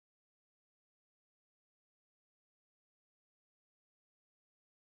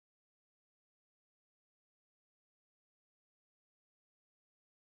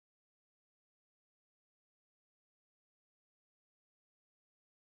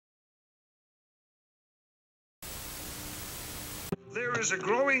There is a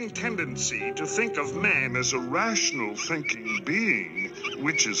growing tendency to think of man as a rational thinking being,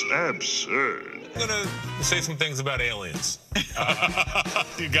 which is absurd. I'm going to say some things about aliens.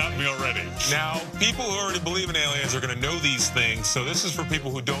 You got me already. Now, people who already believe in aliens are going to know these things, so this is for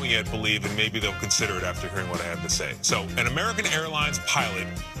people who don't yet believe, and maybe they'll consider it after hearing what I have to say. So, an American Airlines pilot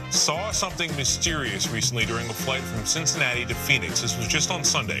saw something mysterious recently during a flight from Cincinnati to Phoenix. This was just on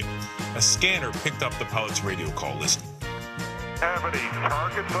Sunday. A scanner picked up the pilot's radio call. Listen. Have any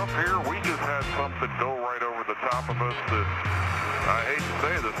targets up here? We just had something go right over the top of us that, I hate to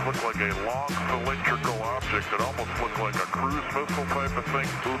say this, looked like a long cylindrical object that almost looked like a cruise missile type of thing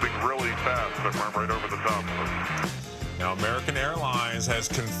moving really fast that went right over the top of us. Now, American Airlines has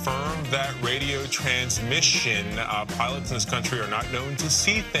confirmed that radio transmission. Pilots in this country are not known to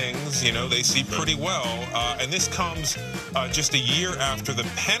see things. You know, they see pretty well. And this comes just a year after the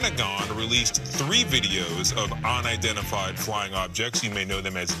Pentagon released 3 videos of unidentified flying objects. You may know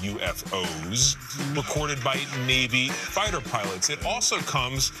them as UFOs, recorded by Navy fighter pilots. It also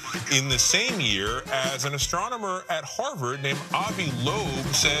comes in the same year as an astronomer at Harvard named Avi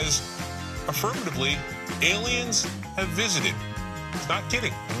Loeb says, affirmatively, aliens have visited. It's not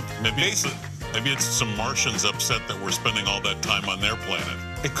kidding. Maybe it's some Martians upset that we're spending all that time on their planet.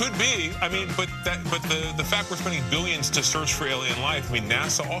 It could be. I mean, but the fact we're spending billions to search for alien life, I mean,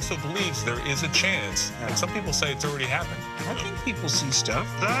 NASA also believes there is a chance, and some people say it's already happened. I think people see stuff.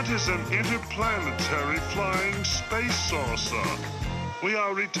 That is an interplanetary flying space saucer. We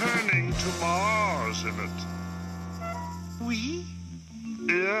are returning to Mars in it. We?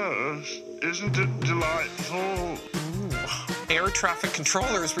 Yes. Isn't it delightful? Air traffic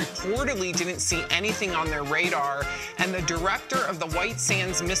controllers reportedly didn't see anything on their radar, and the director of the White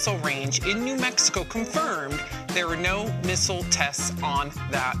Sands Missile Range in New Mexico confirmed there were no missile tests on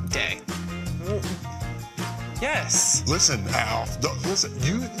that day. Yes. Listen, Al. Listen,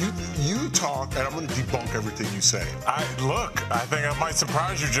 you talk, and I'm going to debunk everything you say. I think I might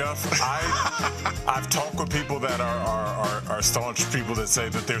surprise you, Jeff. I've talked with people that are staunch people that say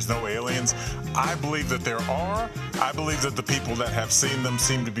that there's no aliens. I believe that there are. I believe that the people that have seen them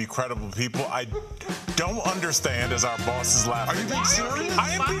seem to be credible people. I don't understand, as our boss is laughing. Are you being serious?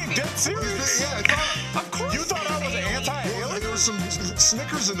 I am being dead serious. Yeah, of course. You thought I was anti-alien? Well, there was some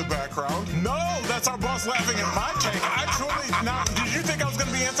Snickers in the background. No, that's our boss laughing at my take. Now, did you think I was going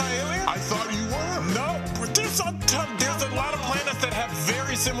to be anti-alien? I thought you were. No, there's a lot of planets that have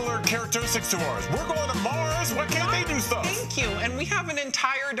very similar characteristics to ours. We're going to Mars. Why can't they do stuff? Thank you. And we have an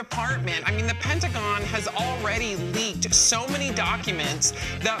entire department. I mean, the Pentagon has already leaked so many documents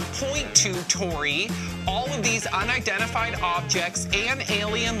that point to, Tori, all of these unidentified objects and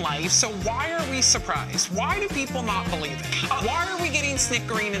alien life. So why are we surprised? Why do people not believe it? Why are we getting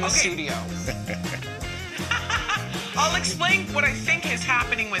snickering in the studio? I'll explain what I think is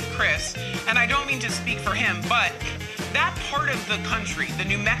happening with Chris, and I don't mean to speak for him, but that part of the country, the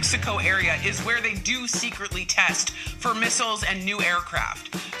New Mexico area, is where they do secretly test for missiles and new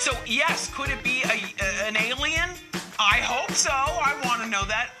aircraft. So yes, could it be an alien? I hope so. I want to know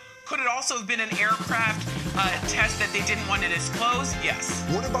that. Could it also have been an aircraft test that they didn't want to disclose? Yes.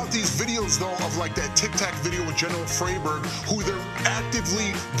 What about these videos, though, of like that Tic Tac video with General Freiberg, who they're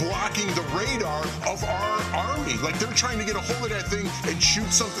actively blocking the radar of our army? Like, they're trying to get a hold of that thing and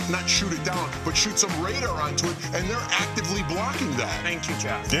shoot something, not shoot it down, but shoot some radar onto it, and they're actively blocking that. Thank you,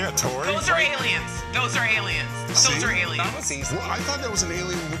 Jeff. Yeah, Tori. Those are aliens. Those are aliens. Those are aliens. That was easy. Well, I thought that was an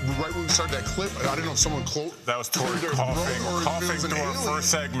alien right when we started that clip. I didn't know if someone That was Tori coughing through our first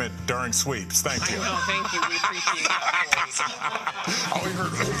segment during sweeps. Thank you. No, thank you. We appreciate it. All we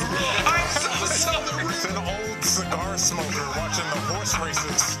heard was... I'm so sorry. It's an old cigar smoker watching the horse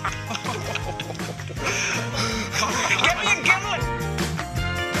races. Get me a gimlet.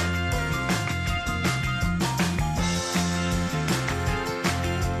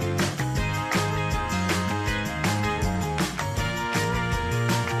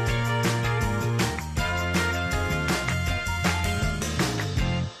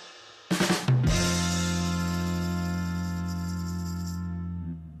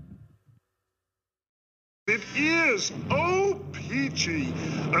 It is, oh peachy,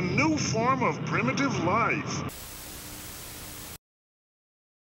 a new form of primitive life.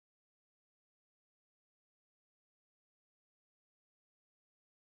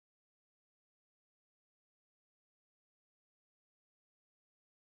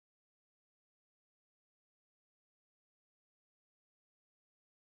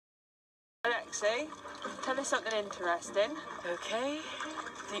 Alexei, tell us something interesting. Okay.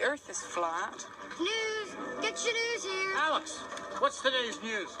 The Earth is flat. News! Get your news here! Alex, what's today's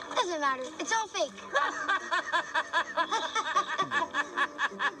news? Doesn't matter. It's all fake.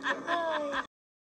 Oh.